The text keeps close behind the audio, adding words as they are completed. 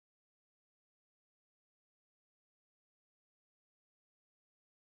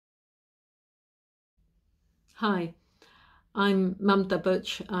Hi, I'm Mamta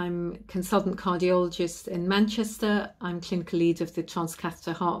Buch. I'm Consultant Cardiologist in Manchester. I'm Clinical Lead of the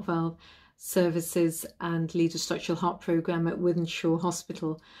Transcatheter Heart Valve Services and Lead a Structural Heart Programme at Wythenshawe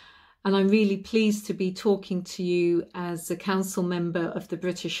Hospital. And I'm really pleased to be talking to you as a council member of the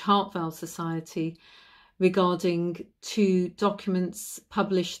British Cardiovascular Society regarding two documents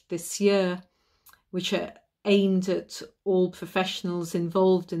published this year, which are aimed at all professionals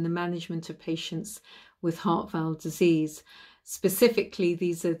involved in the management of patients with heart valve disease. Specifically,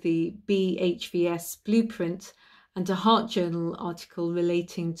 these are the BHVS blueprint and a Heart Journal article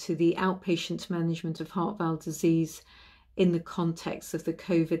relating to the outpatient management of heart valve disease in the context of the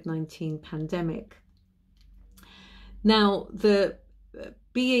COVID-19 pandemic. Now, the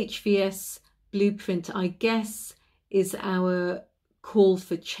BHVS blueprint, I guess, is our call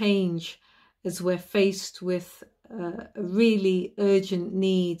for change as we're faced with a really urgent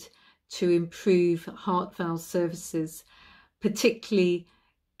need to improve heart valve services, particularly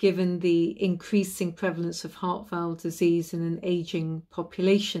given the increasing prevalence of heart valve disease in an aging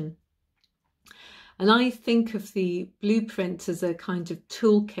population. And I think of the blueprint as a kind of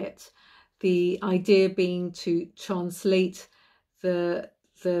toolkit, the idea being to translate the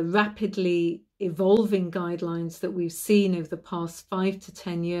rapidly evolving guidelines that we've seen over the past 5 to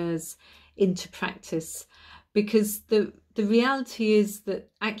 10 years into practice, because the reality is that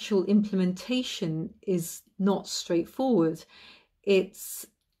actual implementation is not straightforward. It's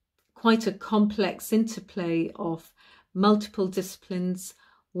quite a complex interplay of multiple disciplines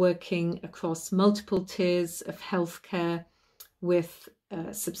working across multiple tiers of healthcare with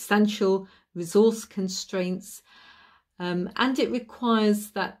substantial resource constraints, and it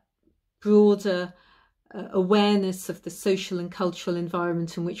requires that broader awareness of the social and cultural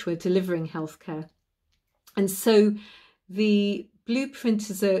environment in which we're delivering healthcare. And so the blueprint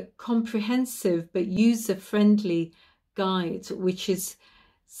is a comprehensive but user-friendly guide which is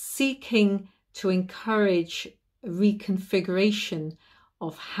seeking to encourage a reconfiguration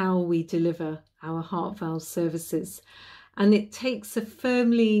of how we deliver our heart valve services. And it takes a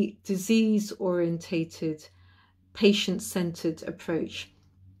firmly disease-orientated, patient-centered approach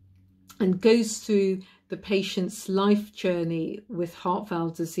and goes through the patient's life journey with heart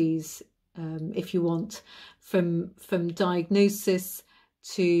valve disease, if you want, from diagnosis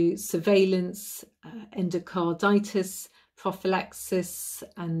to surveillance, endocarditis, prophylaxis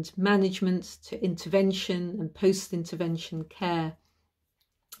and management, to intervention and post-intervention care.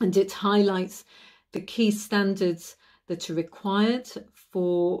 And it highlights the key standards that are required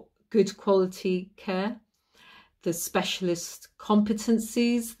for good quality care, the specialist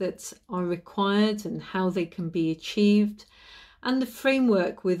competencies that are required and how they can be achieved, and the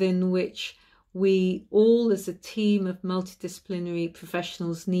framework within which we all as a team of multidisciplinary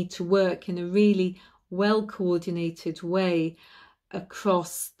professionals need to work in a really well-coordinated way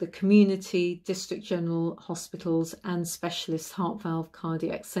across the community, district general hospitals and specialist heart valve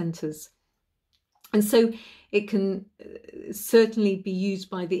cardiac centres. And so it can certainly be used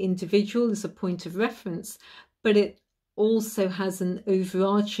by the individual as a point of reference, but it also has an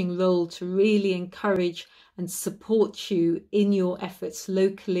overarching role to really encourage and support you in your efforts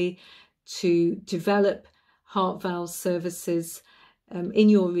locally to develop heart valve services in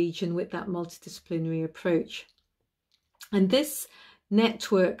your region with that multidisciplinary approach. And this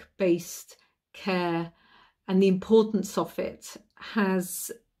network-based care and the importance of it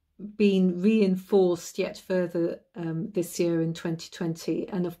has been reinforced yet further this year in 2020.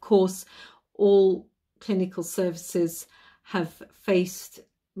 And of course, all clinical services have faced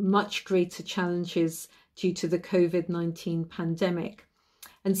much greater challenges due to the COVID-19 pandemic.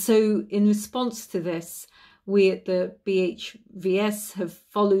 And so in response to this, we at the BHVS have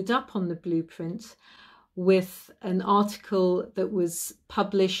followed up on the blueprint with an article that was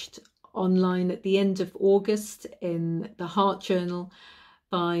published online at the end of August in the Heart Journal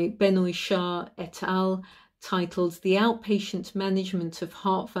by Benoit Shah et al., titled "The Outpatient Management of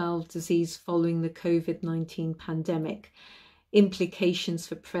Heart Valve Disease Following the COVID-19 Pandemic, Implications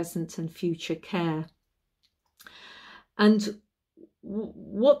for Present and Future Care." And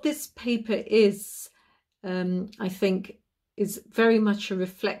what this paper is, I think, is very much a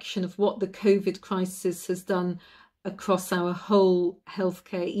reflection of what the COVID crisis has done across our whole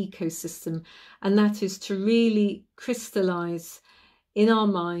healthcare ecosystem, and that is to really crystallise in our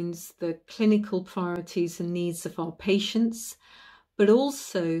minds the clinical priorities and needs of our patients, but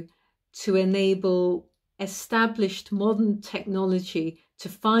also to enable established modern technology to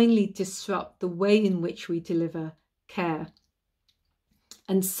finally disrupt the way in which we deliver care.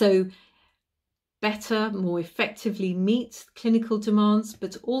 And so better, more effectively meet clinical demands,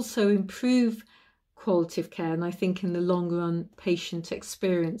 but also improve quality of care, and I think in the long run, patient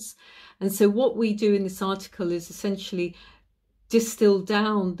experience. And so what we do in this article is essentially distill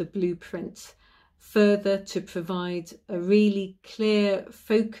down the blueprint further to provide a really clear,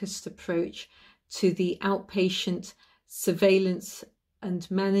 focused approach to the outpatient surveillance and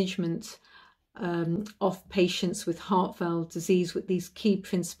management of patients with heart valve disease, with these key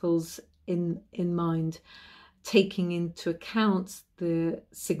principles in mind, taking into account the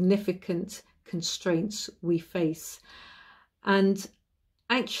significant constraints we face. And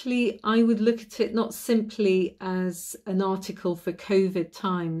actually, I would look at it not simply as an article for COVID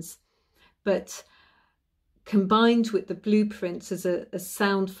times, but combined with the blueprints as a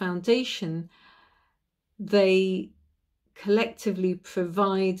sound foundation, they collectively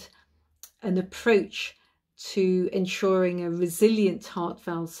provide an approach to ensuring a resilient heart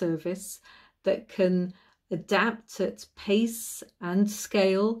valve service that can adapt at pace and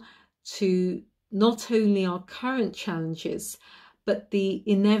scale to not only our current challenges, but the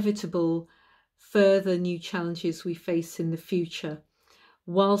inevitable further new challenges we face in the future,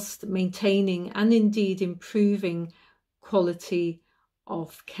 whilst maintaining and indeed improving quality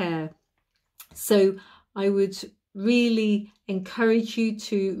of care. So I would really encourage you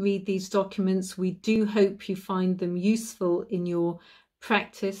to read these documents. We do hope you find them useful in your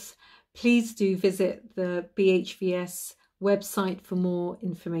practice. Please do visit the BHVS website for more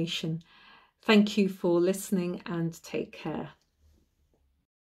information. Thank you for listening and take care.